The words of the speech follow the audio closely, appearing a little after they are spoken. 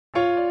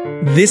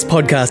This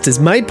podcast is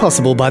made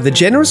possible by the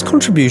generous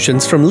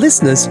contributions from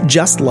listeners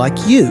just like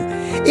you.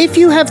 If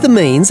you have the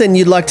means and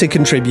you'd like to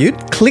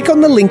contribute, click on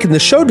the link in the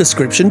show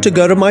description to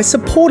go to my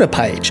supporter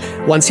page.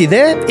 Once you're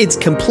there, it's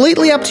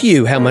completely up to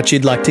you how much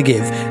you'd like to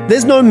give.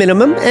 There's no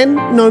minimum and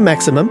no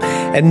maximum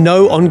and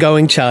no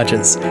ongoing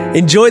charges.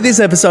 Enjoy this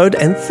episode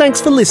and thanks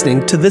for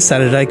listening to the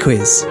Saturday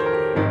Quiz.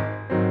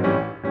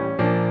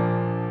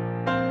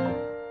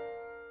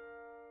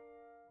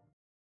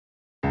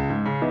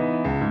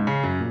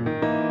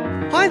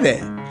 Hi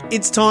there.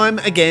 It's time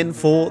again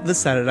for the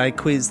Saturday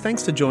Quiz.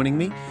 Thanks for joining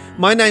me.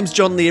 My name's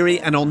John Leary,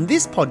 and on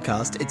this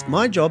podcast, it's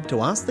my job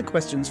to ask the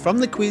questions from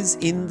the quiz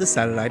in the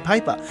Saturday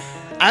paper.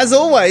 As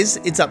always,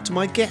 it's up to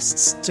my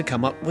guests to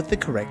come up with the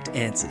correct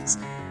answers.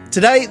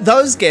 Today,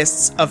 those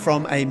guests are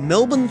from a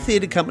Melbourne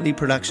Theatre Company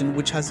production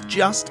which has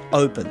just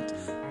opened.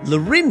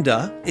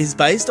 Lorinda is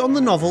based on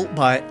the novel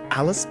by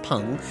Alice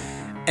Pung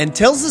and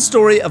tells the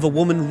story of a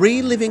woman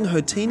reliving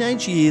her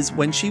teenage years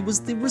when she was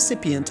the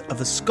recipient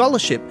of a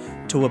scholarship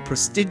to a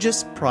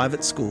prestigious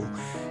private school.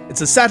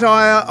 It's a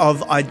satire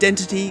of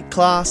identity,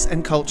 class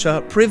and culture,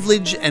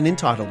 privilege and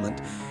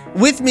entitlement.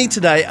 With me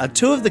today are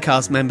two of the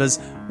cast members.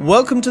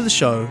 Welcome to the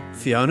show,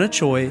 Fiona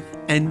Choi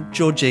and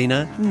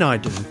Georgina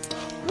Naidu.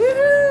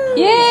 Woohoo!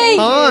 Yay!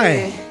 Hi.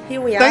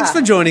 Here we are. Thanks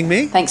for joining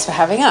me. Thanks for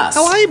having us.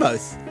 How are you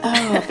both?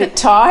 Oh, a bit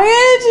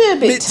tired.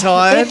 Bit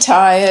tired. A bit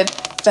tired.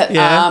 But,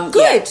 Yeah.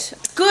 Good.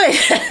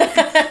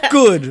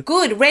 Good.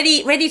 Good.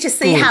 Ready to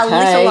see Good. how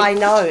Okay. little I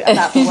know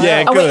about the world.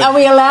 Yeah, good. Are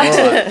we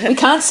allowed to? We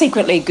can't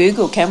secretly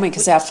Google, can we?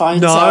 Because our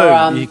phones No,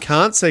 are... you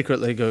can't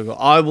secretly Google.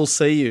 I will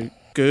see you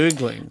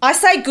Googling. I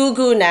say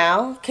Google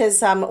now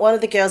because one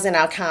of the girls in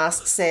our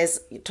cast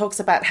talks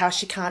about how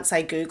she can't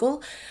say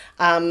Google.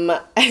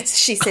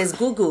 She says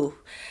Google.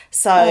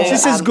 So She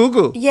says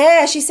Google.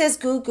 Yeah, she says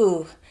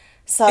Google.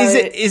 So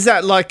Is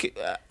that like...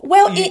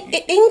 Well,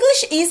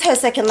 English is her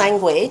second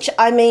language.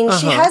 I mean,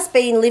 she has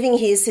been living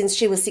here since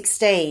she was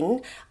 16,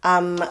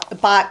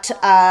 but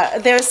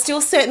there are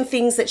still certain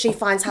things that she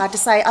finds hard to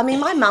say. I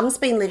mean, my mum's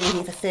been living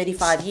here for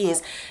 35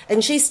 years,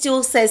 and she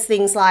still says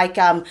things like,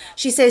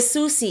 she says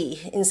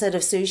sushi instead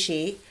of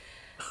sushi.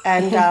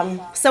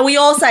 And so we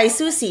all say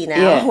sushi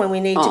now when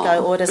we need to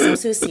go order some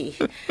sushi.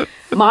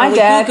 My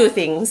dad... Google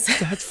things.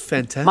 That's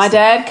fantastic. My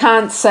dad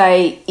can't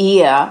say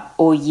ear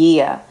or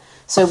year.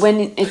 So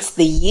when it's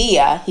the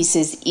year, he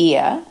says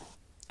ear.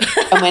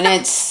 And when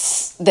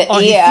it's the ear,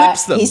 he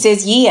flips them. he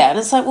says year. And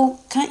it's like,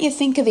 well, can't you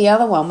think of the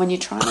other one when you're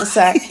trying to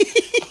say,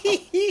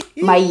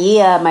 my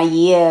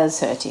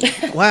ear's hurting.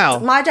 Wow.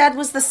 My dad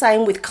was the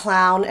same with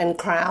clown and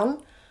crown.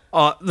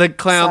 Oh, the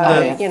clown,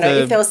 So,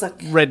 the, if there was a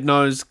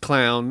red-nosed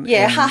clown.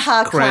 Yeah, and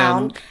ha-ha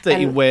clown. that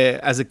you And- wear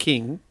as a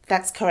king.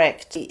 That's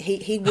correct.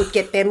 He would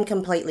get them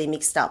completely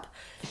mixed up.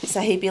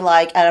 So he'd be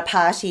like at a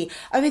party,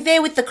 over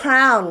there with the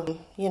crown,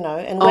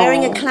 and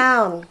wearing a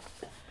clown.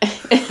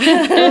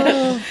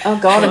 Oh,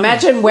 God,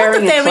 imagine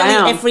wearing They're a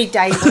clown. really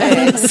everyday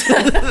words.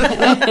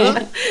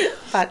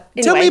 But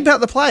anyway, Tell me about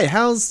the play.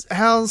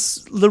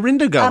 How's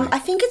Lorinda going? I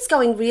think it's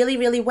going really,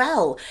 really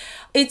well.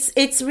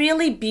 It's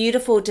really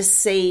beautiful to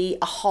see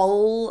a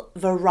whole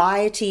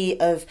variety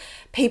of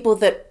people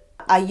that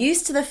are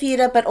used to the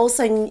theatre but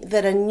also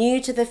that are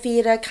new to the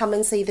theatre come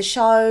and see the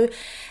show.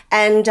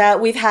 And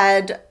we've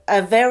had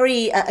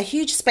a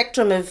huge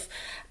spectrum of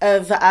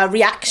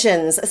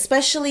reactions,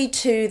 especially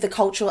to the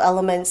cultural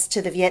elements,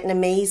 to the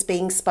Vietnamese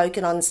being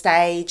spoken on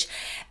stage,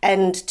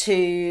 and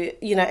to,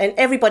 and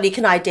everybody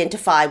can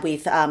identify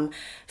with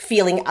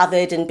feeling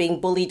othered and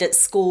being bullied at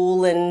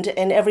school, and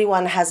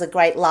everyone has a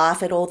great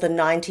laugh at all the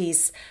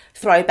 90s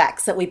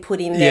throwbacks that we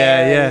put in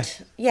there.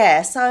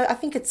 Yeah. So I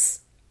think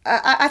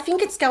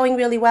it's going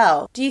really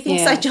well. Do you think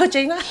so,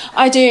 Georgina?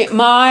 I do.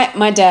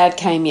 My dad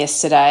came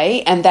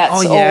yesterday, and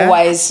that's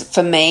always,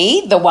 for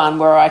me, the one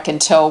where I can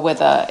tell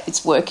whether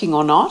it's working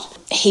or not.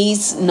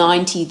 He's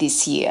 90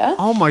 this year.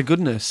 Oh, my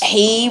goodness.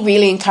 He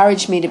really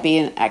encouraged me to be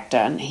an actor,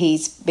 and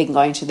he's been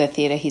going to the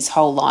theatre his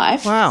whole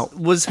life. Wow.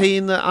 Was he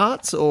in the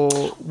arts, or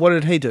what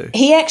did he do?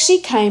 He actually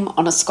came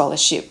on a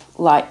scholarship,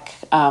 like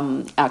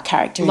our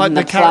character Like in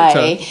the the character.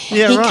 play.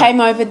 Yeah, he right.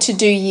 came over to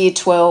do year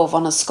 12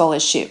 on a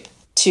scholarship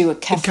to a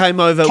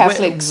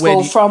Catholic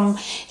school from...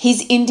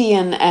 He's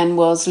Indian and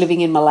was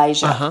living in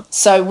Malaysia.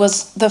 So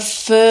was the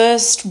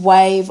first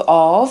wave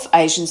of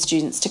Asian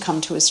students to come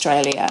to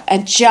Australia.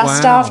 And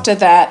just after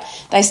that,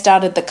 they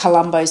started the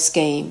Colombo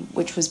scheme,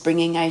 which was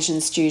bringing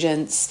Asian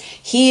students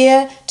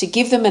here to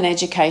give them an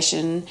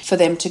education for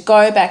them to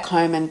go back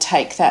home and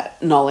take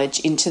that knowledge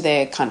into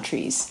their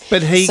countries.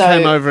 But he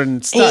came over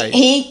and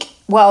stayed.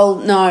 Well,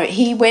 no,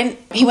 he went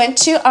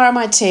to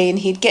RMIT and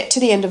he'd get to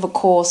the end of a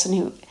course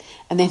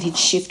and then he'd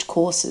shift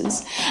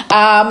courses.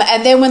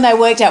 And then when they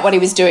worked out what he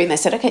was doing, they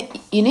said, okay,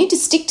 you need to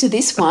stick to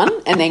this one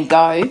and then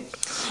go.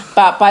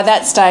 But by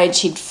that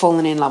stage, he'd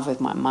fallen in love with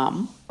my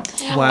mum.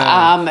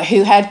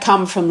 who had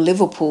come from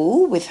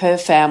Liverpool with her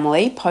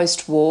family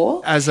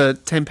post-war. As a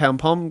 10-pound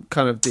pom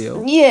kind of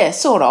deal? Yeah,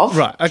 sort of.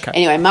 Right, okay.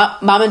 Anyway, Mum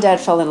and Dad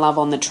fell in love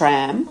on the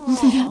tram,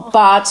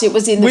 but it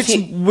was in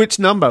the... Which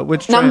number?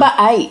 Which tram? Number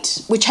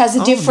 8, which has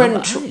a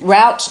different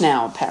route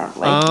now,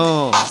 apparently.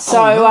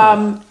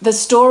 The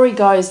story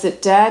goes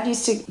that Dad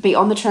used to be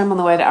on the tram on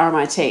the way to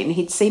RMIT, and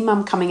he'd see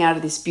Mum coming out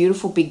of this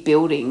beautiful big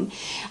building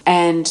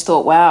and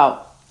thought,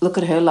 wow, look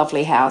at her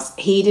lovely house.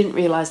 He didn't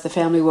realise the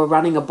family were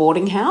running a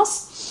boarding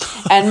house.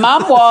 And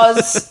Mum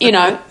was,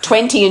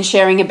 20 and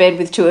sharing a bed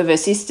with 2 of her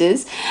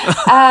sisters.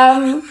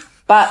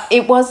 But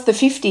it was the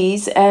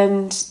 50s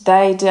and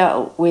they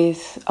dealt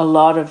with a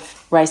lot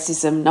of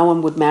racism. No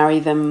one would marry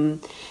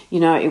them.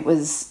 It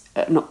was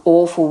an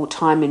awful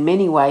time in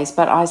many ways,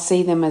 but I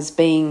see them as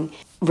being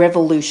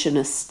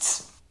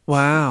revolutionists.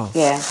 Wow.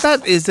 Yeah.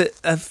 That is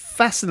a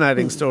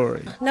fascinating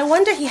story. No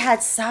wonder he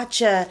had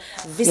such a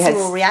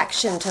visceral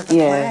reaction to the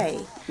play.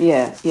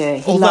 Yeah.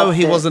 Although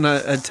he wasn't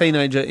a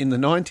teenager in the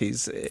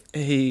 90s,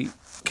 he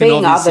can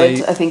being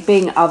obviously... othered, I think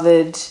being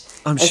othered...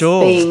 I'm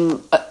sure. Being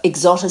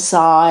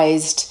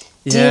exoticised,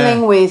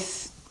 dealing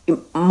with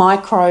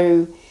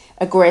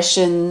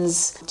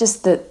microaggressions,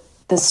 just the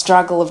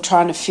struggle of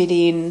trying to fit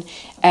in.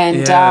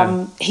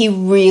 And he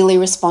really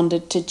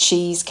responded to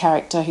Chi's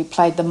character who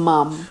played the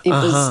mum. It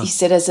was, he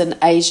said, as an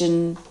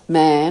Asian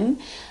man,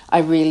 I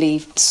really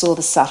saw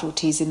the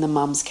subtleties in the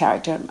mum's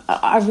character.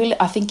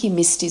 I think he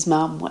missed his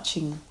mum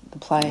watching the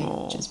play,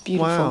 which is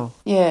beautiful. Wow.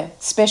 Yeah,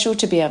 special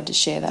to be able to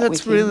share that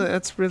with him.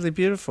 That's really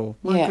beautiful.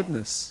 My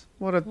goodness.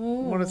 What a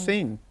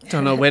thing.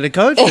 Don't know where to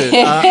go to after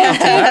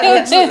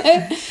that.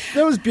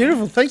 That was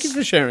beautiful. Thank you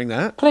for sharing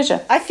that. Pleasure.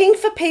 I think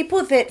for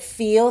people that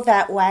feel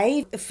that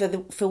way,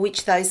 for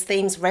which those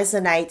themes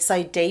resonate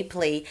so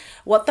deeply,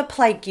 what the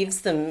play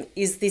gives them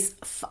is this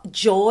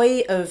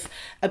joy of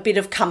a bit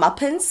of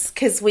comeuppance,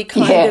 because we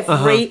kind of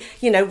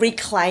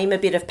reclaim a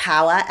bit of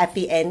power at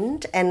the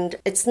end. And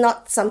it's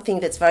not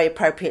something that's very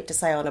appropriate to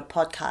say on a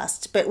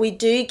podcast, but we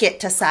do get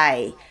to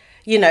say...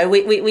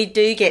 we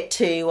do get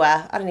to,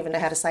 I don't even know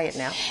how to say it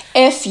now.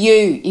 FU,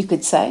 you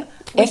could say.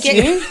 We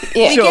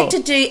get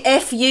to do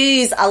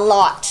FUs a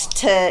lot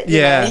to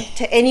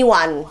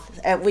anyone,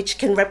 which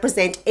can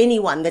represent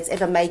anyone that's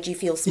ever made you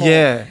feel small.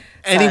 Yeah.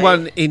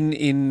 Anyone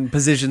in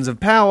positions of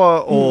power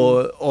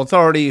or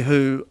authority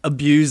who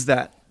abuse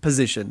that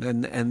position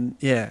and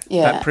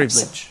that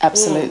privilege.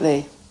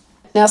 Absolutely.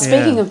 Now,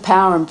 speaking of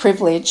power and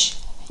privilege...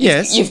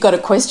 Yes. You've got a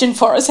question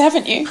for us,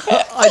 haven't you?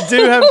 I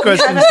do have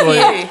questions for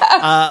you.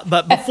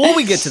 But before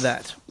we get to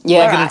that,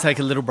 we're going to take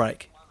a little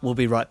break. We'll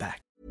be right back.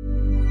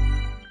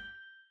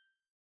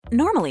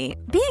 Normally,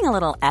 being a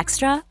little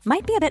extra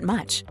might be a bit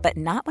much, but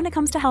not when it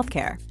comes to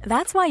healthcare.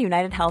 That's why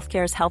United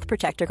Healthcare's Health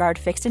Protector Guard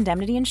fixed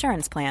indemnity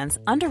insurance plans,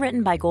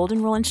 underwritten by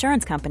Golden Rule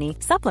Insurance Company,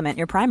 supplement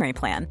your primary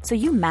plan so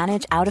you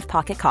manage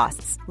out-of-pocket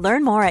costs.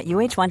 Learn more at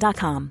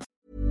UH1.com.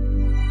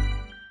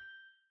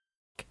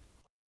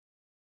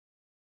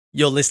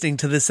 You're listening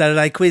to the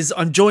Saturday Quiz.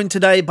 I'm joined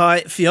today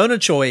by Fiona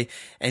Choi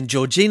and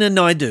Georgina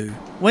Naidu.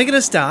 We're going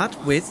to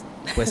start with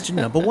question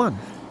number 1.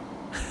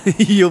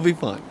 You'll be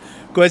fine.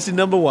 Question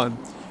number 1.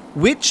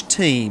 Which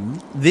team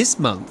this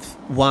month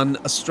won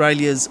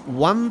Australia's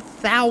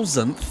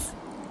 1,000th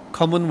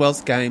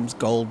Commonwealth Games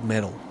gold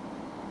medal?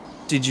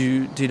 Did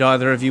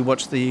either of you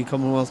watch the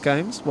Commonwealth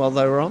Games while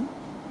they were on?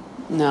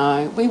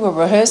 No, we were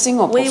rehearsing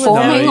or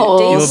performing you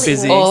were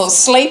busy. Or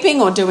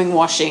sleeping or doing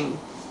washing.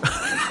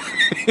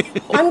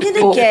 I'm going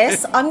to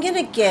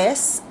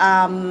guess.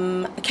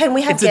 Can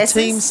we have guesses? It's a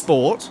team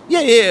sport.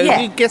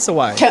 Yeah. Guess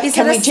away. Is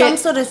it some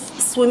sort of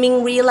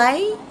swimming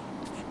relay?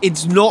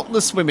 It's not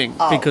the swimming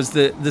because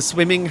the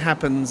swimming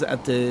happens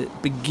at the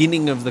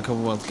beginning of the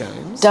Commonwealth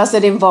Games. Does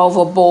it involve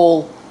a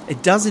ball?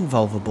 It does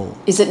involve a ball.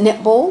 Is it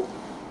netball?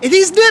 It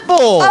is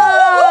netball.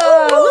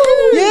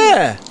 Oh!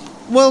 Yeah.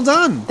 Well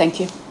done. Thank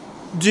you.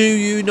 Do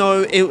you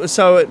know? It was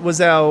our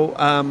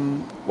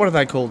what are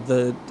they called?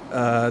 The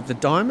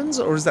diamonds,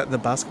 or is that the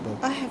basketball?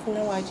 I have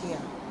no idea.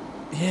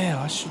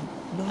 Yeah, I should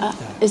know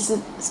that.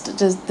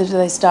 Do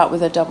they start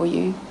with a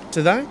W?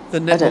 Do they? The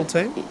netball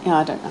team? Yeah,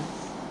 I don't know.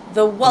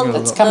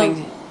 It's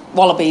coming.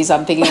 Wallabies,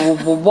 I'm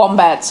thinking,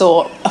 wombats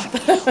or...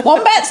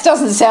 Wombats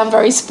doesn't sound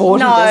very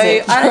sporty, does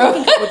it? No, I don't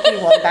think it would be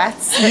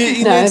wombats.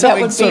 You need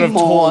something sort of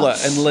taller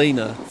and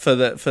leaner for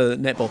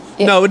netball.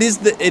 Yep. No, it is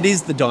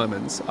the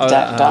diamonds.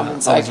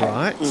 Diamonds, I was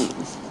right.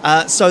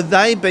 So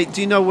they beat...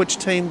 Do you know which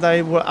team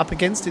they were up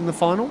against in the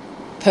final?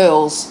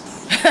 Pearls.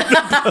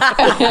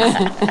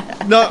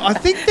 No, I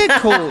think they're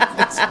called...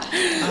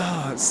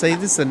 see,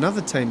 this is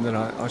another team that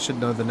I should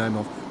know the name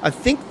of. I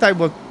think they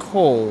were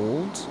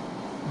called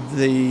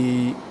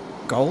the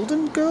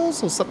Golden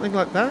Girls or something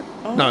like that.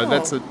 Oh. No,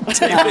 that's a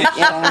TV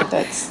show.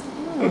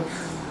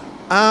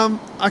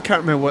 I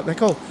can't remember what they're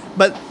called.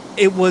 But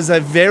it was a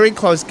very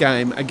close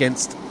game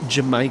against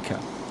Jamaica.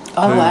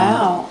 Oh,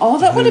 wow. Oh,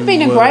 that would have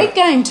been a great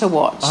game to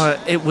watch.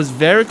 It was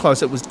very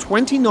close. It was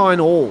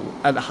 29-all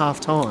at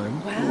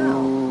half-time.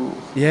 Wow.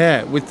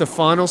 Yeah, with the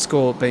final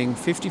score being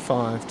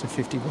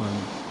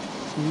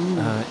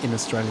 55-51 in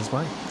Australia's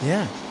way.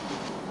 Yeah.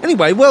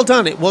 Anyway, well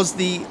done. It was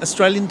the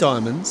Australian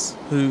Diamonds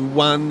who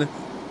won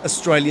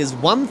Australia's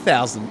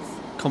 1,000th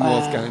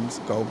Commonwealth Games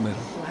gold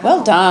medal. Wow.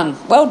 Well done.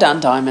 Well done,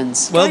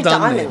 Diamonds. Well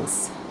done,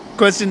 Diamonds.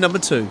 Question number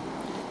 2.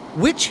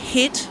 Which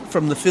hit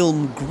from the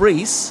film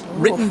Grease,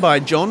 written by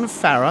John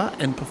Farrar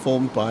and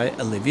performed by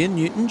Olivia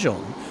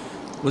Newton-John,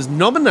 was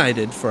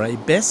nominated for a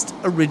Best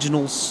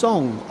Original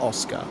Song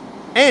Oscar?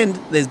 And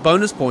there's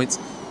bonus points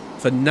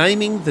for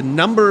naming the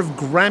number of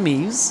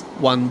Grammys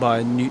won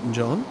by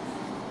Newton-John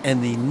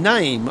and the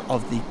name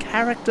of the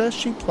character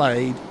she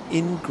played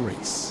in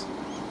Grease.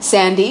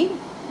 Sandy?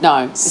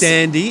 No.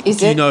 Sandy.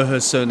 Do you know her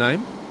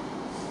surname?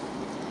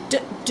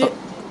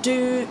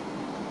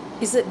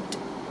 Is it...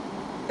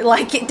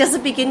 Like, it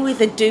doesn't begin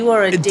with a do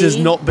or a D? It does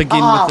not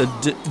begin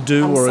with a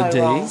do or a D.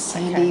 Wrong.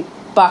 Sandy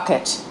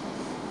Bucket.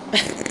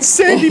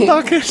 Sandy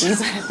Bucket.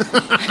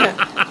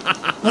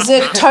 Was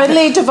it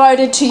totally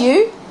devoted to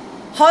you?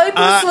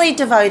 Hopelessly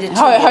devoted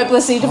to you.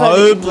 Hopelessly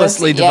devoted.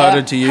 Hopelessly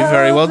devoted to you.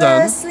 Very well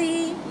done.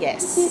 Hopelessly,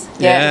 yes.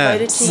 Yeah.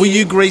 Devoted to Were you.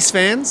 you Grease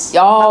fans?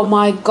 Oh,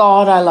 my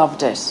God, I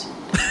loved it.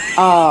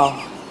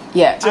 Oh,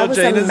 yeah.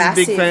 Georgina's a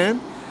big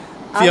fan.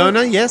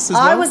 Fiona, yes, as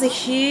well? I was a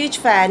huge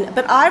fan,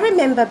 but I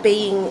remember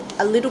being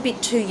a little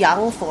bit too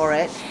young for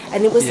it.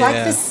 And it was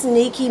like the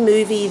sneaky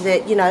movie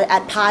that,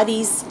 at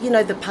parties,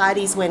 the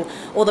parties when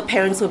all the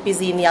parents were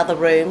busy in the other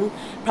room,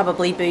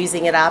 probably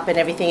boozing it up and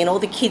everything, and all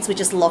the kids were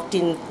just locked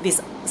in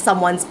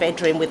someone's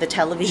bedroom with a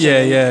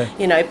television.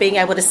 Yeah. Being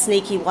able to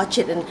sneaky watch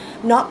it and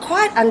not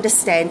quite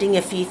understanding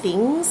a few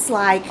things.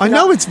 Like I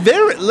know,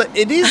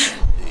 it is,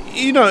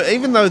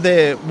 even though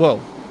they're,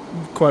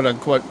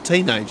 quote-unquote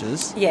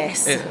teenagers.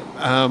 Yes.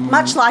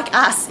 Much like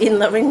us in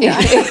Lorinda.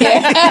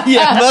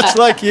 Yeah, much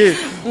like you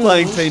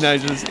playing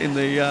teenagers in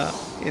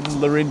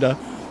Lorinda.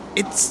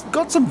 It's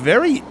got some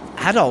very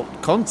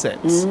adult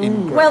concepts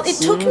in Grease. Well, it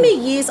took me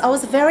years.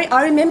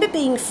 I remember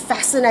being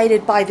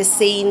fascinated by the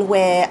scene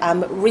where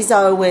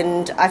Rizzo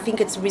and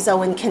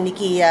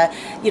Kaniki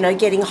are,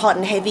 getting hot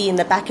and heavy in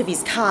the back of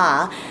his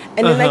car.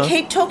 And then they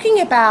keep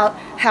talking about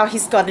how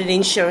he's got an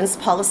insurance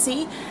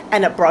policy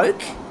and it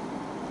broke.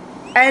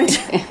 And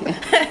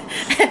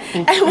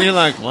you're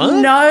like, what?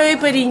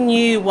 Nobody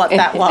knew what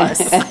that was.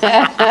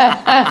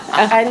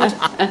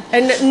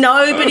 and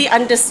nobody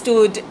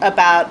understood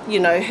about,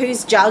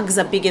 whose jugs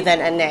are bigger than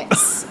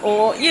Annette's.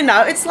 Or,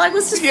 it's like, it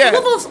was just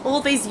full of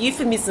all these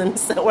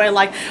euphemisms that were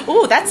like,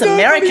 oh, that's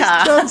America.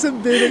 Nobody's jugs are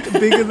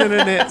bigger than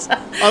Annette's.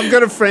 I've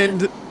got a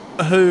friend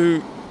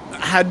who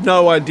had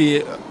no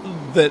idea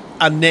that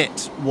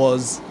Annette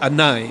was a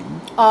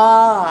name.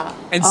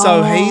 And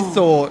so he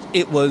thought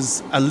it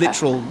was a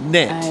literal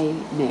net. A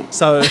net.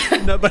 So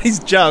nobody's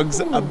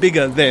jugs are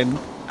bigger than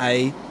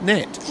a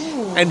net.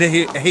 And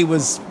he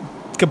was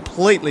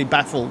completely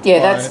baffled. Yeah,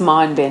 that's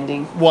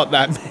mind-bending. What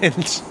that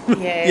meant.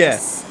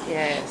 Yes.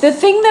 The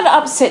thing that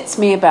upsets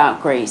me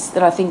about Grease,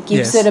 that I think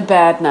gives it a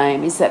bad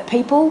name, is that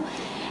people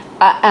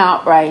are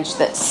outraged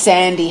that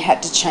Sandy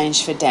had to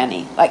change for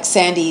Danny. Like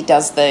Sandy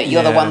does the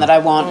 "you're the one that I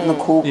want" and the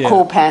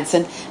cool pants.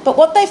 But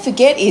what they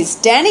forget is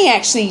Danny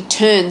actually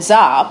turns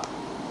up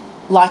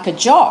like a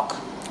jock.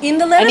 In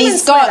the Letterman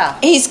sweater.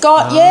 He's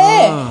got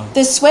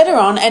the sweater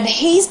on, and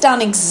he's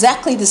done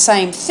exactly the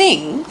same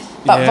thing,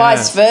 but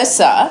vice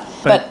versa.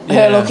 But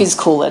her look is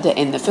cooler to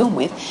end the film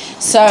with.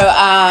 So,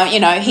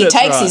 he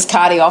takes his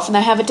cardi off and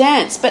they have a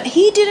dance. But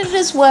he did it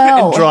as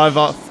well. And drive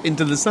off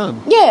into the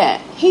sun. Yeah,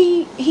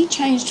 he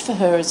changed for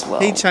her as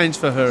well.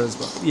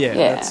 Yeah,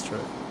 that's true.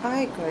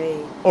 I agree.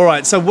 All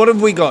right, so what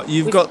have we got?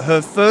 You've got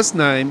her first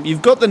name.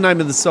 You've got the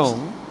name of the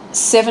song.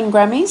 7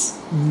 Grammys?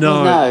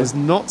 No, it was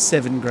not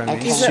 7 Grammys.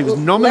 Okay. She was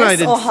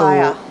nominated less or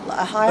higher?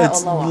 Higher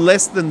it's or lower?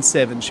 less than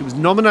 7. She was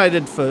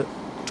nominated for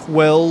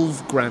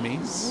 12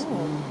 Grammys.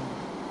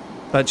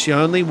 But she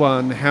only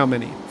won how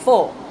many?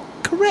 4.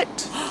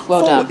 Correct.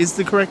 Well 4 done. is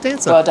the correct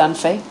answer. Well done,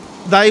 Fee.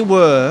 They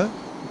were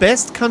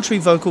Best Country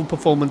Vocal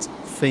Performance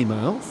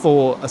Female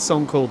for a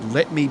song called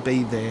Let Me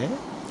Be There.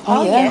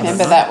 Oh, yeah,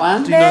 remember that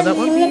one? Do you know that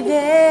one? Let me be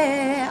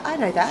there. I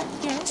know that,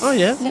 yes. Oh,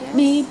 yeah. Let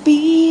me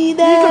be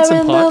there You got some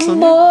in pipes the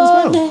on you as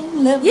well.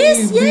 morning. Let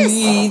Yes, me yes.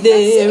 be Oh,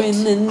 there that's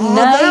in the Oh,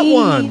 night. that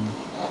one.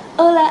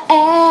 All I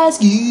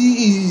ask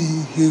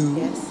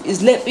you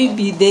is let me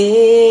be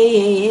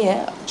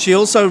there. She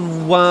also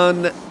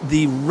won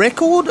the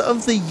Record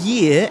of the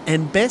Year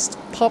and Best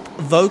Pop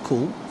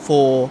Vocal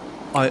for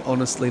I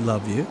Honestly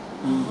Love You.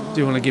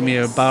 Do you want to give me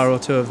a bar or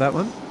two of that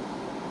one?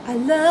 I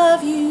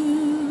love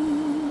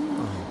you.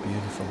 Oh,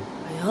 beautiful.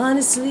 I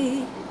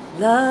honestly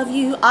love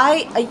you.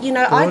 I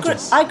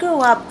Gorgeous.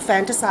 grew up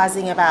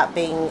fantasizing about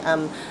being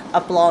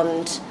a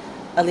blonde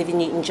Olivia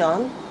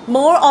Newton-John.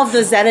 More of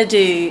the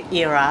Xanadu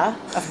era,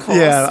 of course.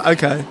 Yeah,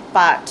 okay.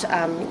 But,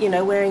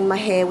 wearing my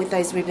hair with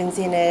those ribbons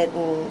in it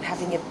and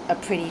having a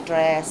pretty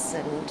dress.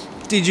 And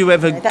Did you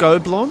ever go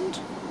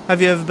blonde?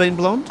 Have you ever been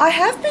blonde? I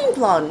have been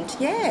blonde,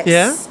 yes.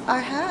 Yeah? I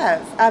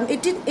have.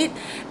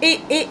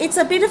 It's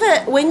a bit of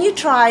a... When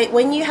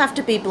you have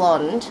to be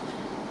blonde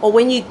or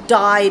when you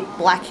dye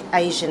black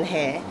Asian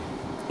hair,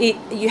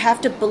 you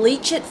have to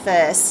bleach it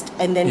first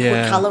and then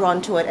put colour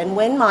onto it. And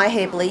when my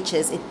hair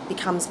bleaches, it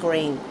becomes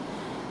green.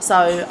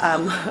 So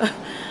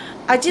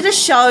I did a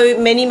show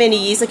many, many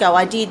years ago.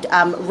 I did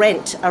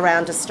Rent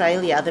around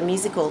Australia, the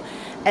musical.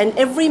 And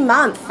every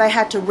month they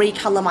had to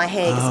recolour my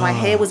hair because my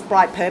hair was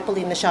bright purple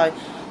in the show.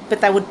 But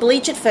they would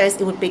bleach it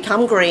first, it would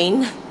become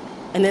green,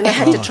 and then they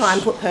had to try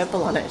and put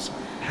purple on it.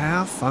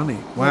 How funny.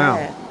 Wow.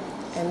 Yeah.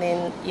 And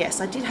then, yes,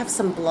 I did have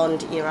some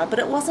blonde era, but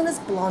it wasn't as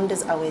blonde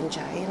as ONJ,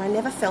 and I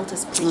never felt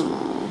as pretty.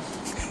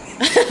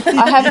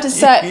 I have to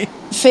say,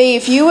 Fee,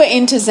 if you were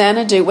into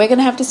Xanadu, we're going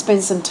to have to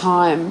spend some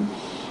time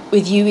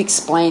with you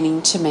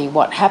explaining to me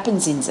what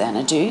happens in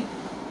Xanadu.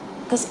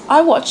 Because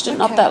I watched it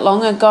not that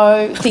long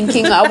ago,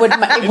 thinking it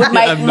would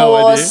make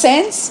more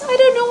sense. I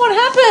don't know what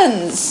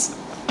happens.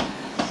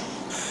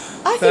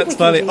 That's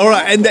funny. All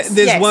right, and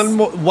there's one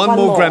more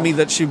Grammy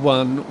that she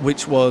won,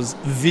 which was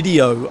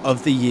Video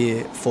of the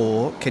Year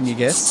for, can you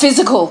guess?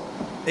 Physical.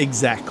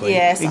 Exactly.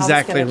 Yes,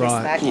 exactly I was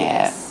right. That,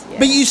 yes.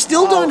 But you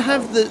still don't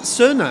have the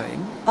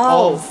surname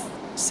of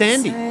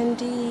Sandy.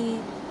 Sandy.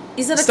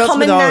 Is it a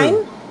common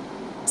name?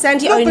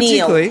 Sandy Not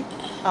O'Neill. Particularly.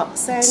 Oh,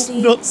 Sandy. It's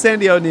not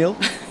Sandy O'Neill.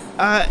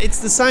 It's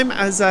the same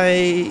as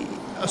a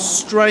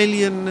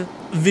Australian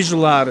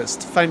visual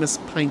artist, famous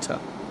painter.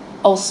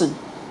 Olsen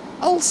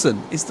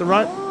is the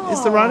right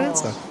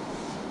answer.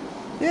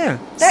 Yeah,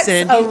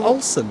 Sandy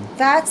Olsen.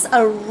 That's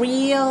a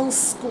real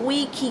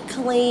squeaky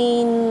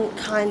clean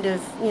kind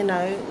of,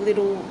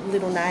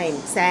 little name.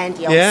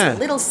 Sandy Olsen. Yeah.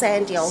 Little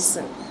Sandy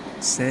Olsen.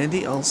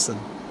 Sandy Olsen.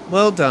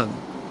 Well done.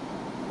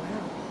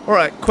 Wow. All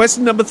right,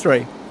 question number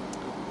 3.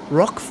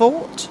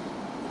 Rockfort,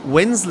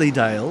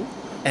 Wensleydale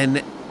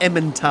and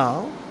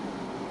Emmental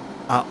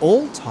are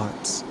all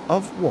types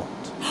of what?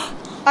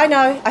 I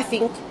know, I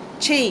think.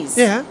 Cheese.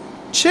 Yeah.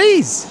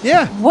 Cheese,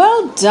 yeah.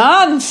 Well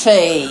done,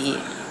 Fee.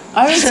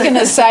 I was going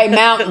to say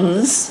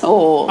mountains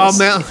or... Oh,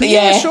 mountains.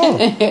 Yeah, sure.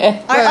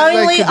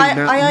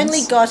 I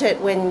only got it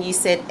when you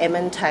said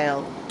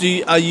Emmental.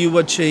 Are you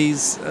a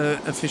cheese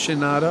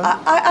aficionado?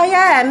 I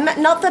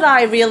am. Not that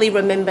I really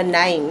remember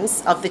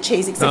names of the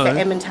cheese except for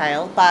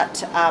Emmental,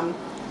 but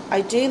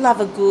I do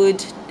love a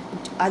good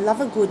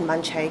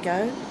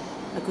manchego,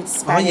 a good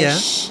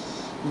Spanish. Oh, yeah.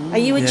 Are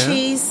you a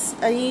cheese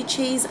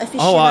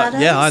aficionado?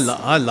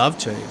 I love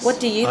cheese. What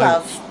do you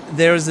love?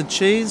 There is a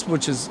cheese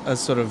which is a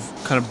sort of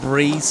kind of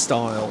brie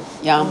style.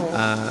 Yum.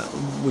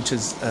 Which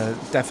is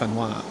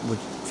Dauphinois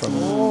from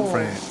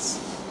France.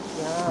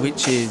 Yum.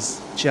 Which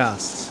is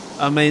just,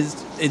 I mean,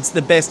 it's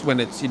the best when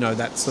it's,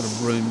 that sort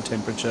of room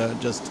temperature,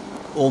 just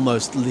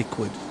almost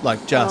liquid,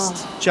 like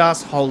just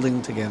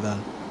holding together.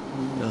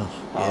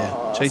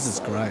 Cheese is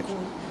great.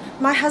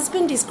 My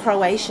husband is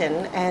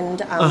Croatian,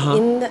 and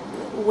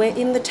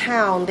in the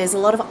town there's a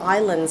lot of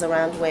islands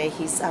around where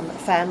his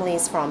family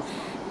is from,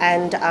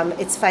 and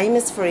it's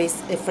famous for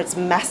its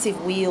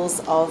massive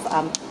wheels of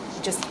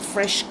just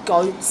fresh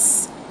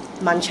goat's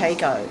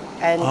manchego.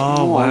 And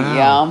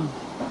yum.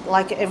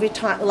 Like every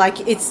time, like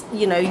it's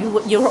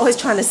you're always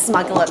trying to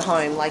smuggle it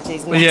home, like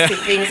these massive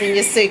things in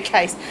your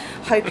suitcase,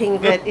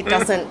 hoping that it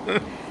doesn't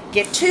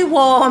get too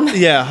warm.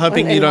 Yeah,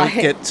 hoping you don't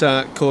get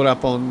caught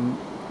up on.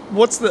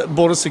 What's the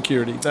Border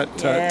Security, that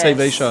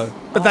TV show?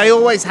 But they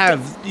always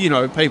have,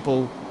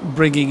 people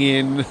bringing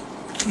in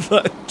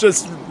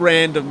just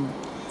random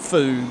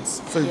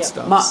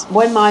foodstuffs.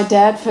 When my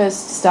dad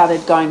first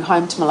started going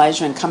home to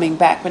Malaysia and coming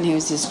back when he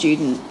was a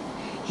student,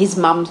 his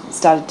mum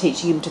started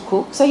teaching him to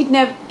cook. So he'd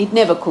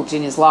never cooked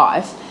in his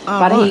life,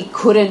 he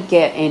couldn't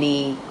get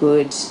any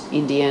good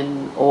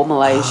Indian or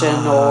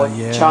Malaysian or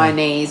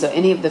Chinese or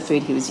any of the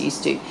food he was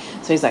used to.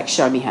 So he's like,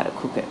 show me how to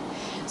cook it.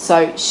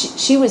 So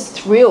she was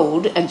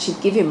thrilled, and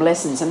she'd give him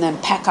lessons and then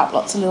pack up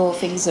lots of little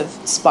things of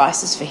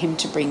spices for him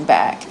to bring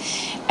back.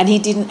 And he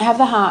didn't have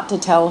the heart to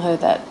tell her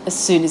that as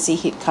soon as he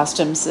hit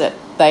customs that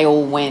they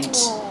all went.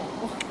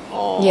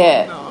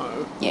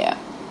 No. Yeah.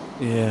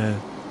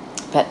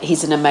 But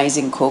he's an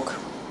amazing cook.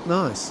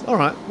 Nice. All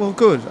right. Well,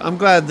 good. I'm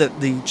glad that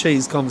the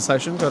cheese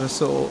conversation got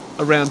us all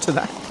around to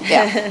that.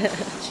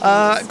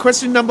 Yeah.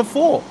 Question number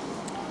 4.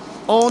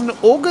 On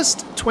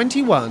August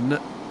 21,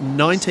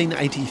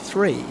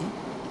 1983...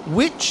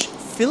 which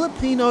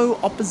Filipino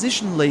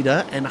opposition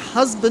leader and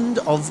husband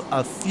of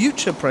a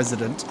future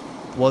president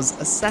was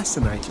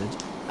assassinated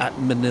at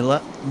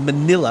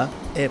Manila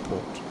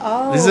Airport?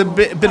 Oh, this is a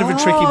bit of a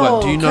tricky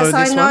one. Do you know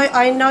this one?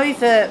 I know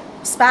the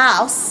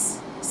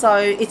spouse, so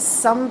it's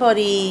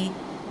somebody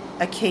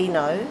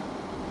Aquino.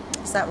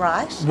 Is that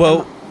right?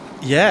 Well,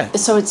 yeah.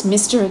 So it's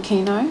Mr.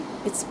 Aquino?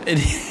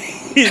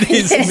 It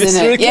is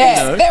Mr. Aquino.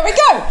 Yeah, there we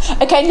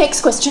go. Okay, next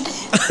question.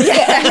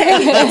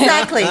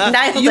 Exactly.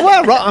 You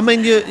are right. I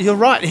mean, you're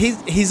right.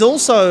 He's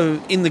also,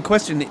 in the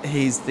question,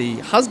 he's the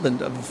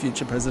husband of a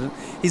future president.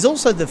 He's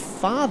also the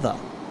father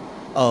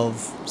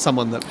of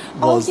someone that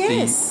was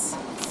the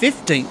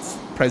 15th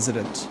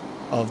president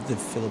of the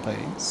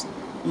Philippines.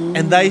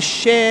 And they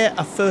share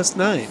a first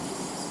name.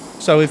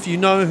 So if you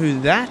know who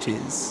that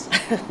is,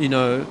 you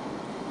know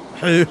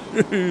who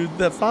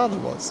the father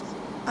was.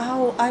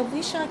 Oh, I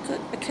wish I could,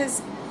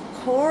 because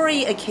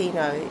Corey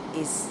Aquino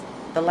is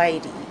the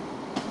lady,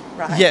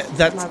 right? Yeah,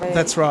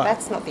 that's right.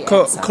 That's not the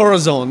answer.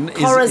 Corazon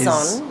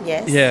is...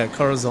 yes. Yeah,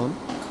 Corazon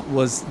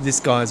was this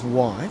guy's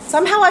wife.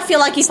 Somehow I feel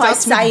like if I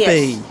say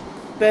it...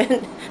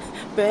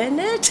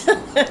 Bernard?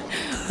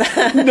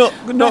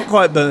 not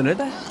quite Bernard.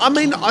 I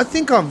mean, I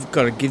think I've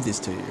got to give this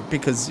to you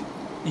because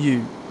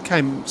you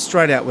came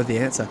straight out with the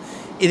answer.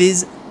 It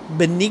is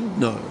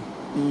Benigno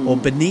or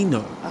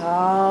Benigno.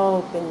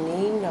 Oh,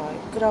 Benigno.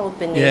 Good old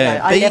Benigno. Yeah,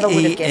 I never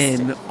would have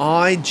guessed it.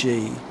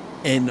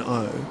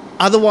 Benigno,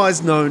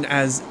 otherwise known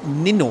as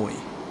Ninoy.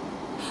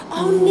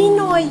 Oh,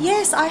 Ninoy,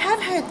 yes, I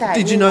have heard that.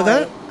 Did you know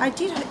that? I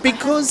did.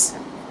 Because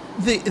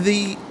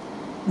the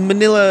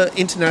Manila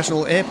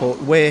International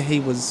Airport, where he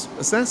was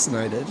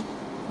assassinated,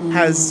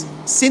 has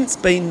since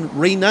been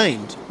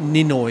renamed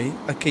Ninoy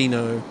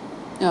Aquino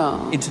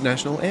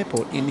International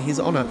Airport in his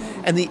honour.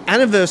 And the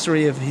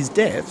anniversary of his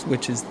death,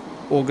 which is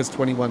August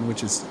 21,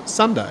 which is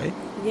Sunday,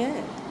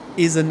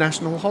 is a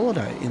national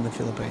holiday in the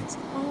Philippines.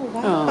 Oh,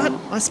 wow. But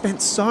I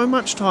spent so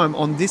much time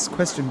on this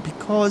question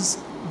because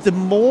the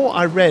more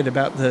I read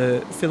about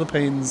the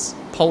Philippines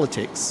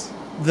politics,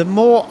 the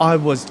more I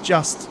was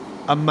just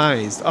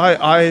amazed.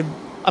 I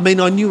mean,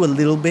 I knew a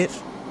little bit,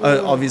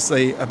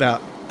 obviously,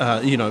 about,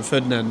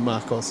 Ferdinand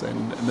Marcos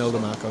and Imelda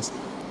Marcos,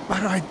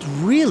 but I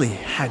really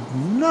had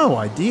no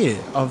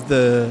idea of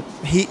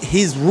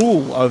his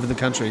rule over the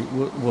country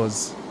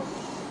was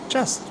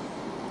just,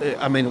 it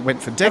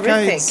went for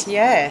decades. Horrific,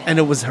 yeah. And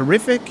it was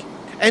horrific.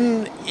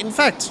 And, in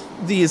fact,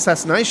 the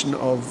assassination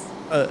of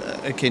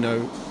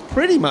Aquino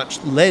pretty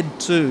much led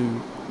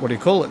to,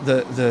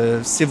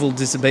 the civil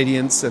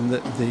disobedience and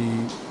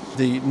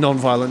the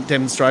non-violent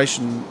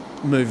demonstration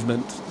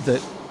movement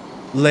that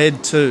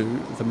led to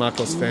the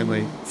Marcos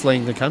family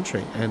fleeing the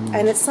country.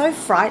 And it's so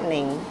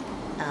frightening,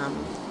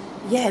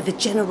 the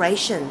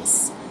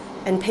generations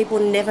and people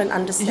never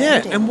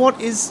understanding. Yeah, and what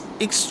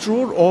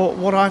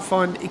I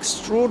find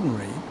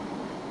extraordinary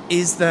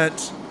is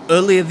that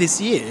earlier this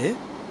year,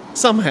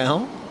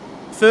 somehow,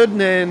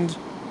 Ferdinand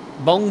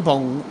Bong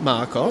Bong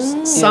Marcos,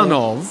 son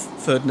of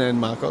Ferdinand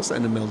Marcos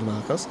and Imelda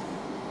Marcos,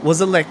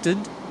 was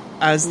elected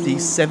as the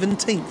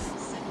 17th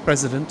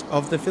president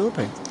of the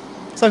Philippines.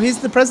 So he's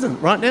the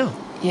president right now.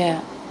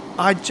 Yeah.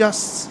 With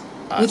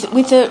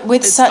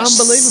such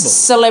unbelievable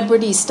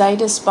celebrity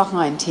status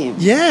behind him.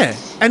 Yeah,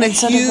 and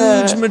it's a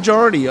huge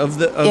majority of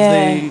the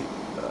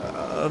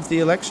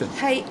election.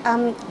 Hey,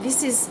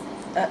 this is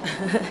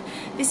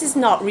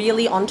not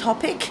really on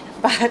topic,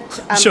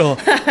 but sure.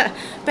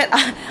 But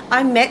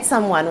I met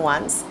someone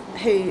once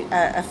who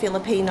a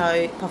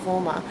Filipino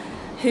performer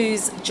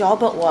whose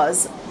job it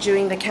was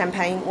during the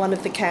campaign, one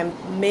of the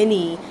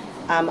many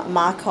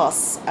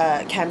Marcos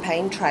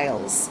campaign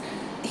trails.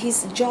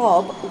 His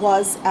job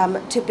was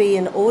to be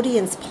an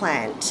audience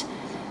plant,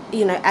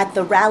 at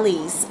the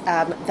rallies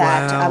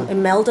that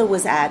Imelda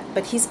was at.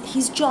 But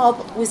his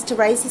job was to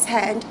raise his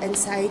hand and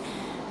say,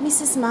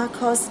 "Mrs.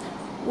 Marcos,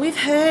 we've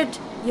heard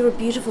you're a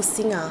beautiful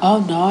singer. Oh,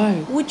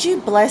 no. Would you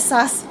bless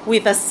us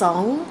with a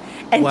song?"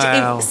 And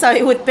so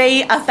it would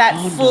be that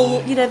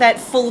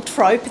full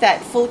trope,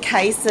 that full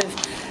case of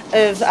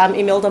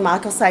Imelda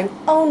Marcos saying,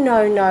 "Oh,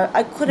 no,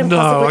 I couldn't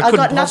possibly. I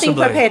got nothing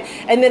prepared."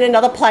 And then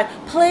another plant,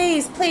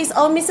 "Please,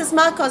 oh, Mrs.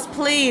 Marcos,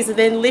 please." And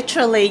then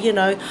literally,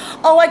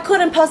 "Oh, I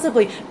couldn't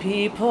possibly.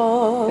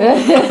 People."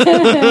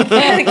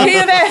 The key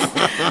of F.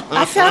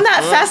 I found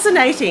that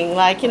fascinating.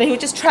 He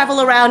would just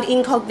travel around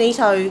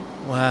incognito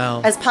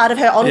as part of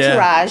her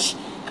entourage. Yeah.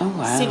 Oh,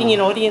 wow. Sitting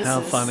in audiences.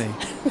 How funny.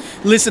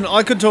 Listen,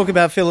 I could talk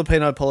about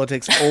Filipino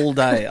politics all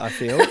day, I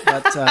feel,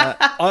 but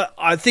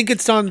I think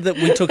it's time that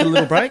we took a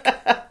little break.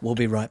 We'll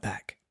be right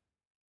back.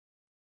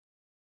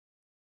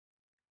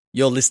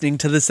 You're listening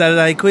to the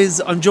Saturday Quiz.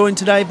 I'm joined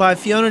today by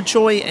Fiona,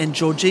 Choi and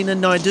Georgina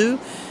Naidu.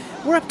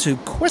 We're up to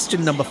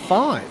question number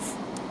 5.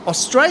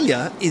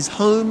 Australia is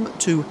home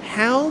to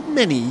how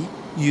many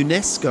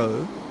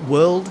UNESCO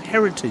World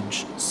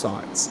Heritage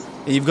Sites?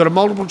 Now, you've got a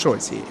multiple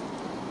choice here.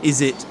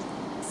 Is it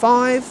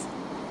 5,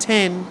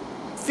 10,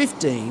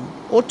 15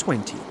 or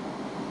 20?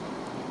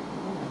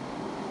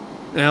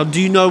 Now, do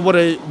you know what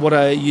a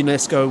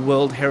UNESCO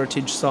World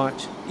Heritage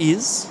Site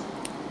is?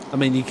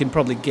 You can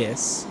probably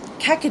guess.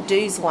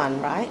 Kakadoo's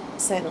one, right?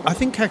 Certainly. I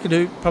think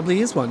Kakadu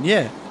probably is one,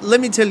 yeah. Let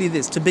me tell you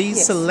this. To be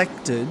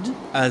selected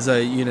as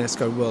a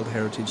UNESCO World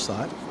Heritage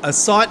Site, a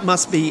site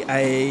must be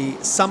a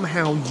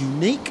somehow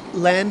unique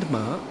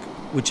landmark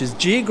which is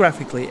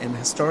geographically and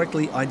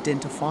historically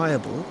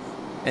identifiable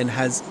and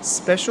has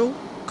special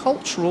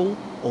cultural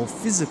or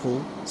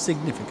physical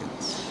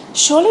significance.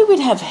 Surely we'd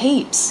have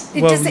heaps.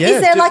 Is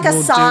there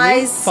a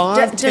size?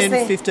 5,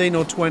 10, 15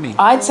 or 20?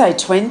 I'd say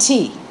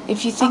 20.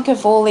 If you think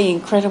of all the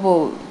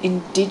incredible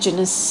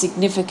indigenous,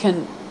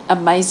 significant,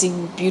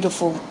 amazing,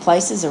 beautiful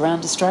places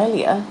around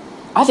Australia,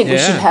 I think we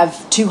should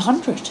have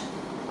 200,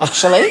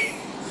 actually.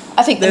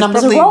 I think the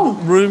numbers are wrong.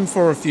 There's room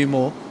for a few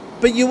more.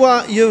 But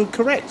you're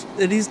correct.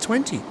 It is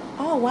 20.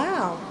 Oh,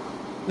 wow.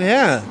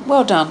 Yeah.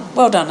 Well done,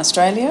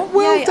 Australia.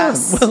 Well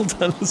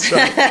done,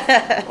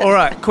 Australia. All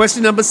right,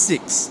 question number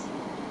 6.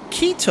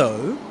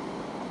 Quito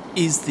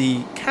is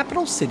the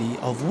capital city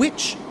of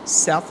which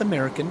South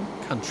American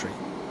country?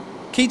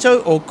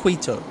 Quito or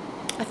Quito?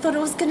 I thought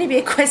it was going to be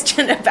a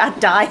question about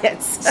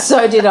diets.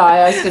 So did I.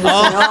 I was going to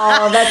say,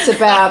 that's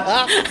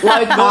about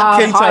low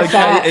carb, high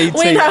fat. K-E-T-O.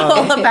 We know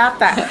all about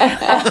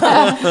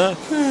that.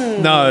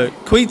 No,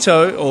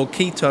 Quito or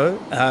Quito,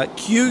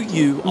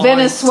 Q-U-I-T-O.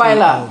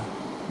 Venezuela.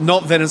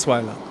 Not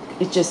Venezuela.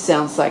 It just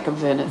sounds like a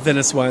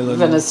Venezuelan.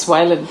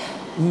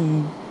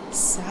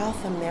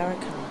 South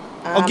America.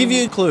 I'll give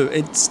you a clue.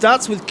 It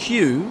starts with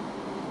Q,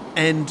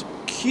 and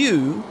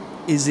Q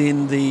is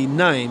in the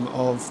name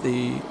of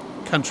the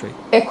country.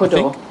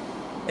 Ecuador.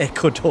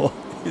 Ecuador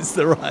is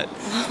the right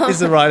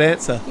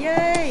answer.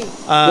 Yay!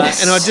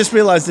 Yes. And I just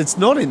realised it's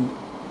not in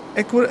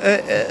Ecuador,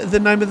 the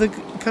name of the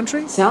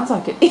country. Sounds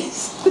like it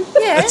is.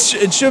 Yeah.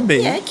 It should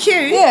be. Yeah, Q.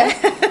 Yeah.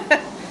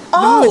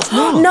 Oh, it's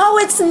not. No,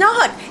 it's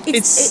not.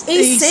 It's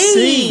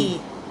EC.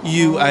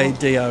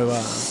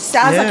 UADOR.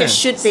 Sounds like it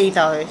should be,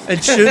 though.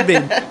 It should be.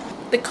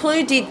 The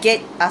clue did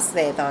get us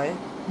there, though.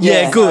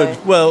 Yeah, good.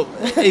 So. Well,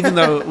 even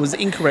though it was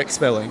incorrect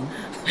spelling,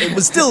 it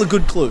was still a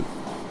good clue.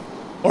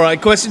 All right,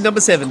 question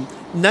number 7.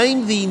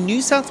 Name the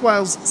New South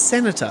Wales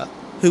senator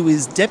who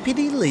is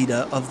deputy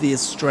leader of the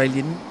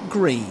Australian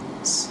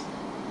Greens.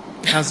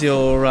 How's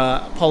your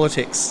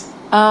politics?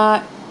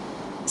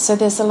 So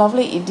there's a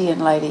lovely Indian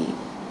lady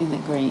in the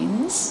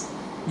Greens.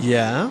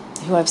 Yeah.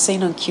 Who I've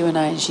seen on Q&A,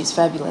 and she's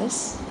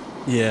fabulous.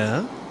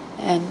 Yeah.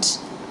 And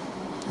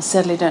I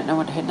sadly don't know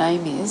what her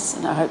name is,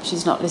 and I hope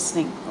she's not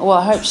listening. Well,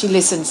 I hope she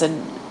listens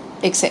and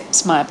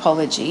accepts my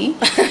apology.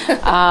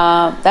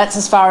 That's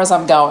as far as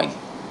I'm going.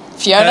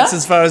 Fiona? That's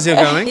as far as you're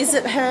going? Is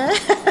it her?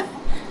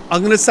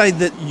 I'm going to say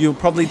that you're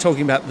probably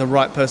talking about the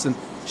right person.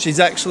 She's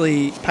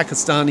actually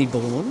Pakistani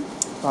born.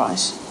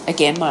 Right.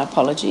 Again, my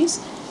apologies.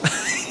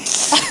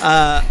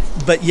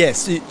 But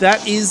yes,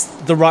 that is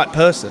the right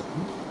person.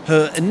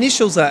 Her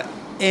initials are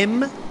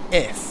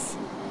MF.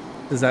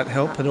 Does that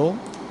help at all?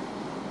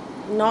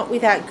 Not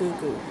without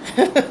Gugu.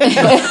 Not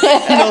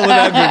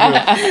without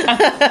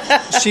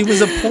Google. She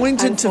was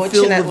appointed to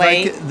fill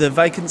the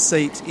vacant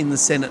seat in the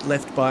Senate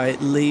left by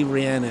Lee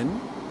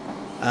Rhiannon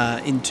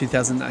in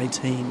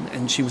 2018,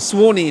 and she was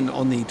sworn in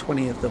on the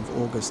 20th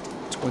of August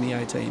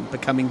 2018,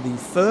 becoming the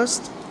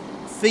first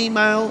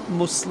female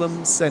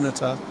Muslim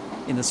senator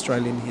in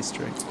Australian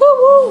history.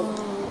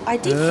 Oh, I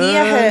did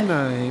hear her.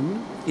 Her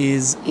name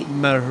is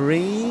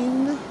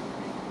Marine.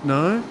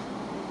 No?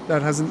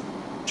 That hasn't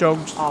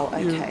jogged your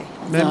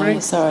memory? No,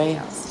 sorry.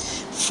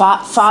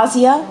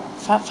 Fazia?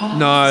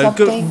 No,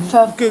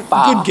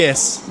 good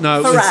guess.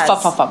 No, Faraz.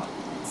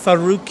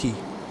 Faruqi.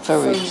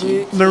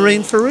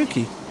 Marine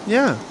Faruqi.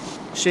 Yeah.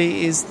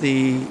 She is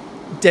the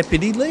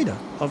deputy leader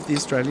of the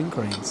Australian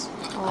Greens.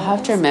 I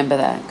have to remember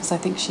that because I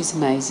think she's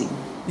amazing.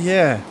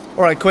 Yeah.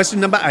 All right, question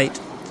number 8.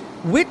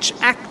 Which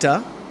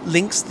actor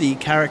links the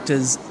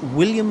characters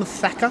William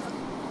Thacker,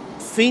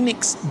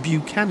 Phoenix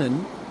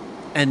Buchanan,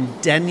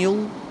 and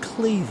Daniel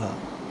Cleaver?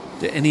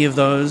 Do any of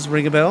those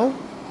ring a bell?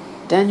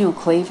 Daniel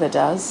Cleaver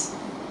does.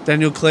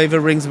 Daniel Cleaver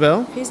rings a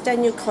bell? Who's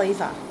Daniel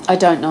Cleaver? I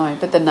don't know,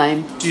 but the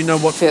name... Do you know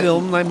what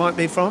film they might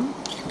be from?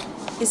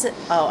 Is it...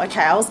 Oh,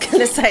 okay, I was going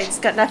to say it's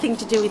got nothing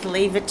to do with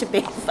Leave It to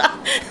Beaver.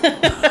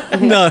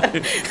 No.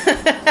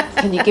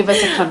 Can you give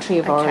us a country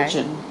of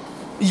origin?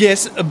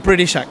 Yes, a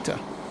British actor.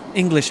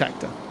 English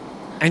actor.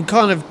 And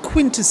kind of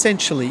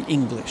quintessentially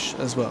English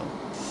as well.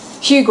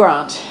 Hugh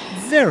Grant.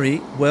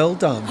 Very well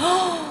done.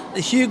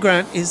 Hugh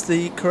Grant is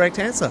the correct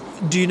answer.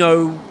 Do you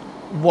know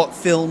what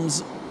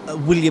films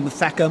William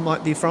Thacker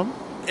might be from?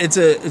 It's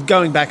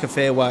going back a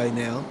fair way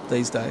now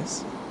these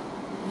days.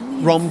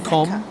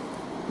 Rom-com.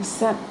 Is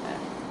that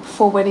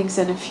 4 Weddings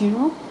and a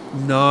Funeral?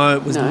 No,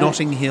 it was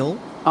Notting Hill.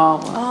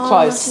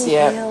 Close,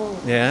 Notting Hill.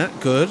 Yeah,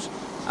 good.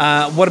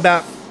 What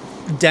about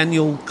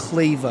Daniel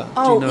Cleaver?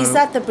 Oh, do you know? Is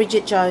that the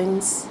Bridget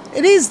Jones?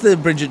 It is the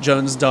Bridget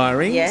Jones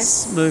Diaries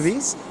Yes.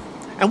 movies.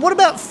 And what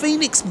about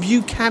Phoenix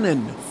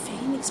Buchanan?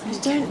 I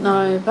don't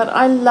know, but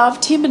I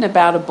loved him in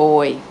About a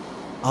Boy.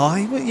 Oh,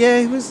 he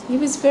was. He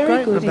was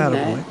very good in About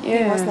that. a Boy. He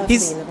was Yeah. lovely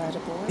in About a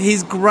Boy.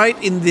 He's great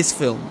in this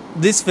film.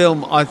 This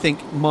film, I think,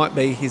 might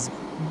be his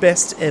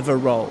best ever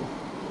role.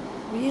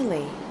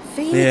 Really?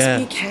 Phoenix Yeah.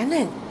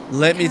 Buchanan.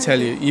 Let me tell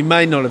you, you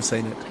may not have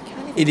seen it.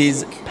 can't even It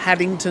is think.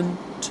 Paddington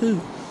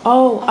 2.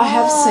 Oh, I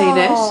have seen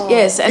it.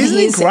 Yes, and Isn't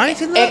he he's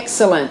great in that?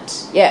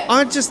 excellent. Yeah.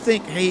 I just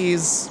think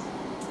he's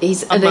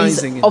He's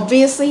amazing in it.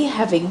 obviously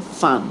having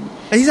fun.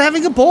 He's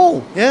having a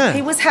ball, yeah.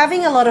 He was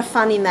having a lot of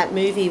fun in that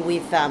movie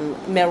with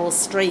Meryl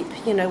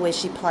Streep, you know, where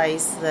she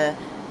plays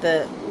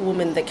the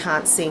woman that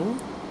can't sing.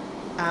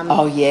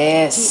 Oh,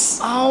 yes.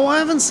 Oh, I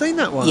haven't seen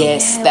that one.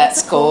 Yes, Yeah, that's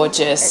what's it called?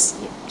 gorgeous.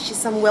 She's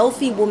some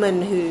wealthy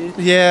woman who,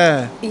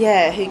 Yeah.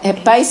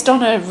 Based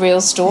on a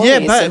real story, Yeah,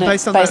 isn't it?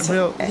 based on that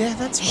real... Yeah,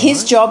 that's right.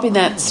 His job in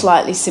that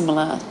slightly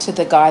similar to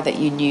the guy that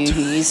you knew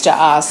who used to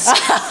ask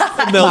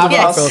Melvin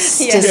Marcos Marcos.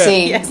 to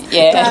sing. Yes.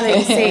 Yeah.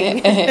 Darling, sing.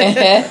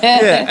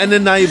 Yeah, an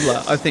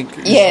enabler, I think,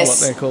 is Yes. what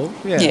they're called.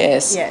 Yeah.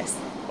 Yes. Yes.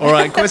 All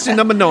right, question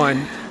number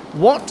 9.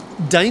 What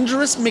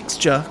dangerous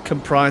mixture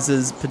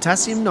comprises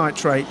potassium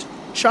nitrate,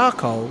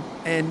 charcoal,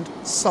 and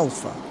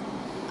sulphur?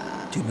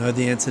 Do you know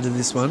the answer to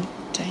this one?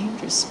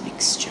 Dangerous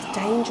mixture.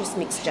 Dangerous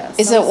mixture.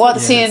 Is it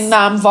what's in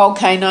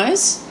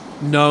volcanoes?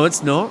 No,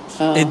 it's not.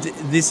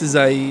 This is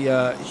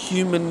a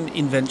human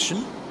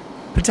invention.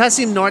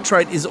 Potassium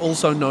nitrate is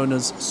also known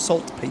as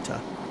saltpeter.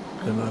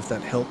 I don't know if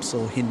that helps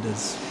or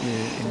hinders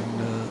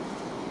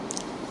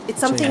it's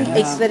something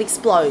that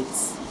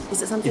explodes.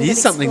 Is it something It that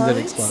is something that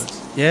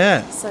explodes.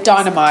 Yeah. So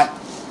Dynamite.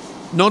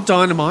 Not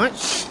dynamite.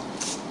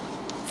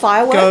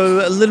 Firework?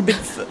 Go a little bit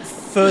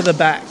further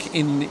back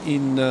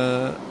in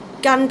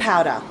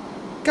Gunpowder.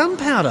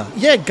 Gunpowder.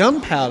 Yeah,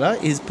 gunpowder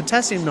is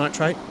potassium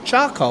nitrate,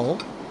 charcoal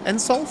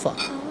and sulphur.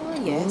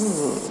 Oh,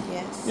 yes.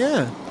 Yes.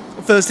 Yeah.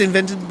 First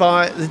invented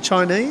by the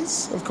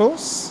Chinese, of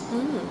course.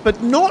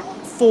 But not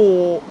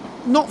for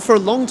a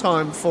long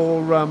time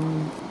for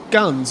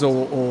guns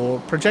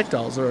or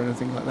projectiles or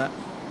anything like that.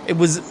 It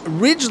was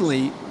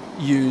originally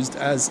used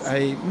as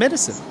a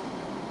medicine.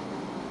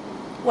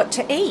 What,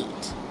 to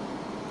eat?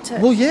 To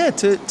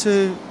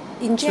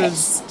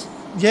ingest?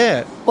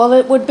 Yeah. Well,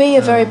 it would be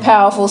a very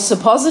powerful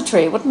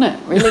suppository, wouldn't it?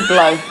 Really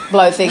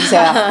blow things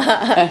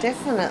out.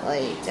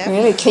 Definitely.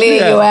 Really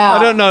clear you out.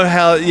 I don't know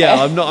how.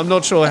 Yeah, I'm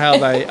not sure how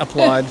they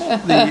applied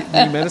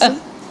the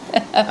medicine.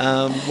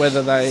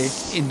 Whether they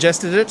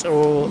ingested it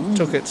or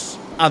took it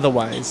other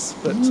ways,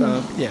 but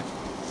yeah,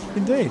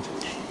 indeed.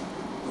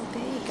 Well,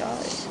 there you go.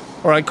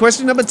 All right,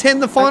 question number 10,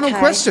 the final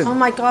question. Oh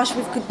my gosh,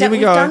 we've Here we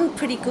go. done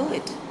pretty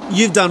good.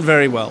 You've done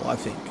very well, I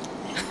think.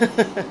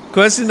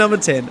 Question number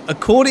 10.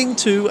 According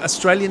to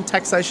Australian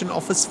Taxation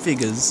Office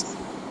figures,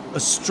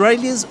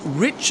 Australia's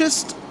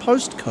richest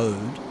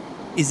postcode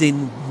is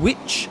in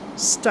which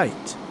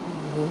state?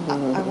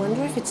 I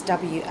wonder if it's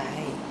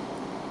WA.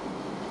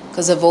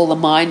 Because of all the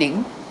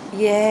mining.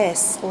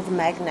 Yes, all the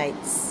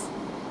magnates.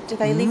 Do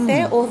they live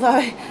there?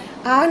 Although,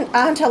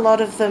 aren't a lot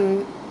of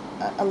them,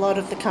 a lot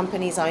of the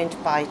companies owned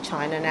by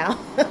China now?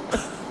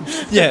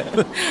 Yeah,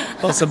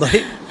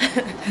 possibly.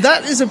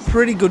 That is a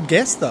pretty good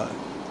guess, though.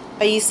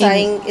 Are you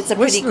saying it's a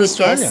pretty Western good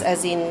Australia. guess,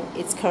 as in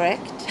it's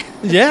correct?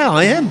 Yeah,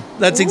 I am.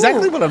 That's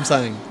exactly what I'm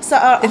saying.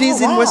 So It is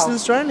in Western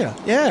Australia,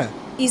 yeah.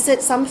 Is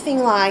it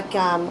something like,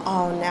 now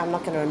I'm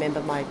not going to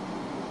remember my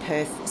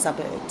Perth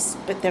suburbs,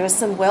 but there are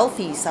some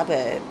wealthy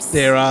suburbs.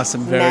 There are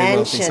some very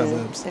wealthy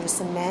suburbs. There are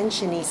some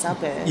mansion-y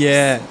suburbs.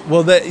 Yeah,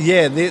 well,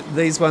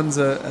 these ones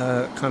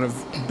are kind of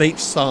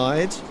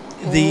beachside.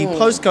 The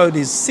postcode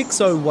is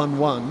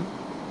 6011.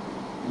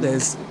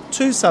 There's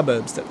 2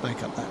 suburbs that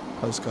make up that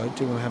postcode.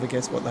 Do you want to have a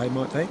guess what they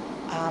might be?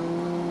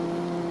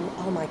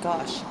 Oh my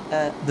gosh.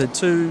 The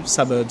 2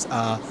 suburbs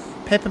are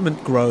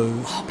Peppermint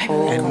Grove and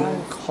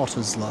Grove.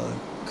 Cottesloe.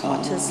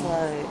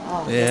 Cottesloe.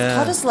 Oh, Yeah. yes.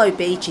 Cottesloe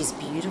Beach is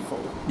beautiful.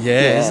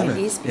 Yeah, isn't it?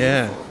 It is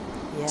Yeah. beautiful.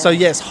 Yeah. So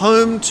yes,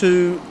 home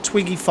to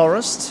Twiggy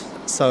Forrest.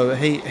 So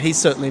he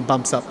certainly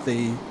bumps up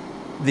the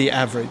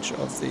average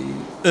of the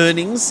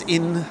earnings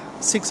in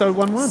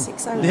 6011.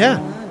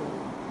 6011.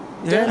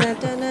 Yeah.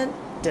 Dun-dun-dun-dun.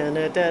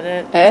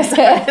 Dun-dun-dun-dun.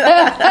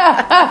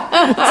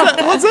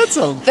 What's that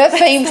song? The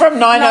theme from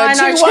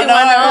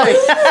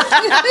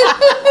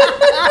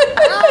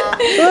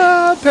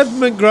 90210.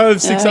 Peppermint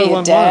Grove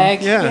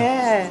 6011.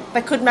 Yeah.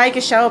 They could make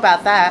a show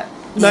about that.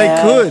 They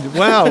could.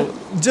 Wow.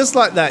 Just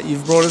like that,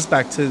 you've brought us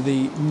back to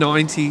the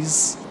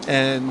 90s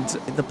and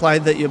the play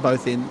that you're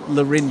both in,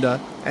 Lorinda,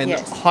 and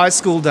high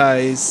school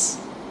days.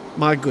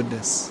 My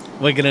goodness.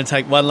 We're going to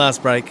take one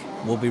last break.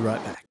 We'll be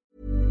right back.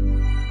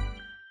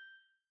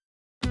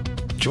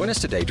 Join us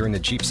today during the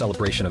Jeep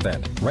Celebration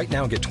event. Right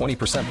now, get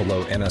 20%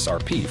 below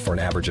MSRP for an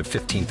average of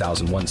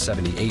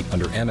 $15,178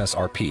 under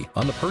MSRP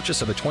on the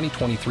purchase of a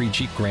 2023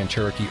 Jeep Grand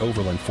Cherokee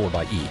Overland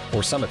 4xE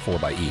or Summit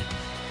 4xE.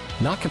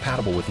 Not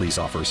compatible with lease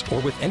offers or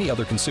with any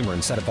other consumer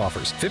incentive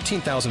offers.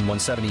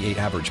 $15,178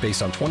 average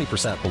based on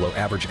 20% below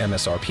average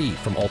MSRP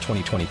from all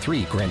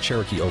 2023 Grand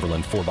Cherokee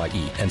Overland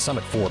 4xE and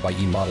Summit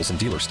 4xE models in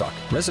dealer stock.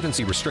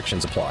 Residency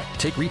restrictions apply.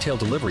 Take retail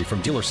delivery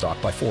from dealer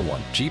stock by 4/1.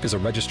 Jeep is a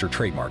registered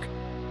trademark.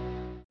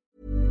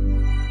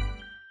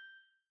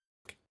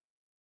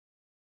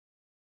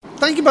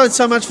 Thank you both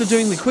so much for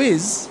doing the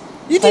quiz.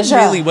 You did Pleasure.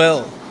 really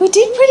well. We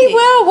did pretty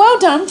well. Well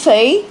done,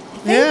 Fee.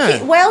 Yeah.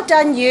 You. Well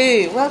done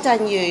you.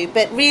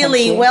 But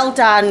really, well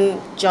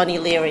done, Johnny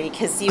Leary,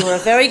 because you were a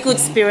very good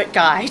spirit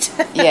guide.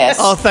 Yes.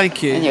 Oh,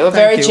 thank you. And you were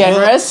very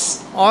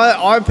generous.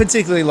 Well, I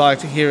particularly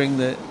liked hearing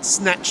the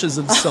snatches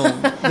of song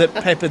that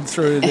peppered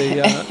through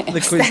the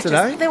quiz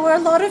today. There were a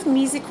lot of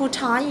musical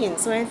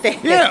tie-ins, weren't there?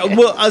 Yeah,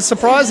 well, a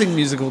surprising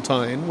musical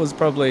tie-in was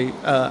probably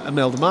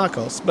Imelda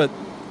Marcos, but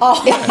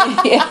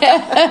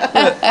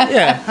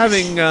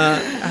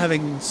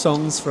having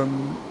songs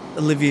from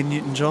Olivia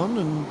Newton-John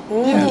and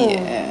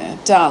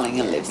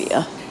Darling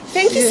Olivia.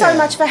 Thank you so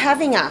much for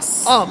having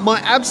us. Oh, my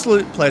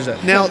absolute pleasure.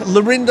 Now,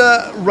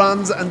 Lorinda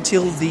runs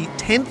until the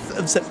 10th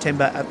of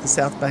September at the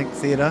South Bank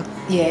Theatre.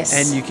 Yes.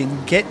 And you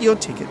can get your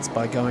tickets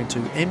by going to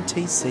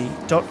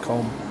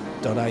mtc.com.au.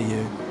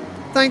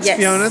 Thanks,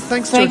 Fiona.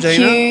 Thanks,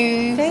 Georgina.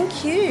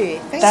 Thank you.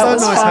 Thank you. So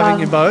nice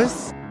having you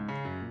both.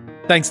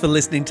 Thanks for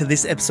listening to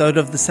this episode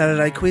of the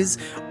Saturday Quiz.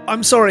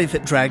 I'm sorry if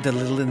it dragged a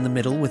little in the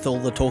middle with all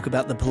the talk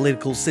about the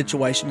political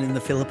situation in the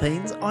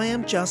Philippines. I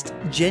am just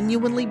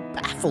genuinely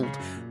baffled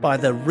by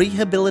the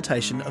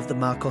rehabilitation of the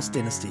Marcos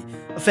dynasty,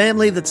 a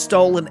family that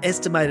stole an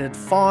estimated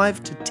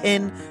 $5 to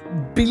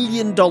 $10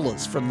 billion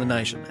from the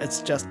nation.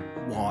 It's just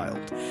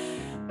wild.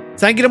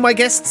 Thank you to my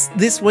guests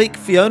this week,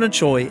 Fiona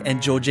Choi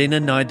and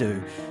Georgina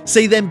Naidu.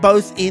 See them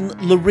both in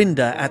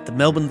Lorinda at the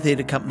Melbourne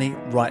Theatre Company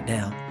right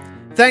now.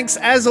 Thanks,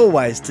 as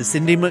always, to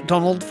Cindy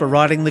McDonald for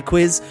writing the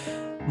quiz.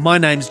 My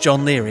name's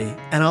John Leary,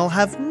 and I'll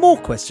have more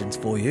questions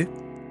for you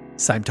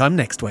same time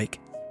next week.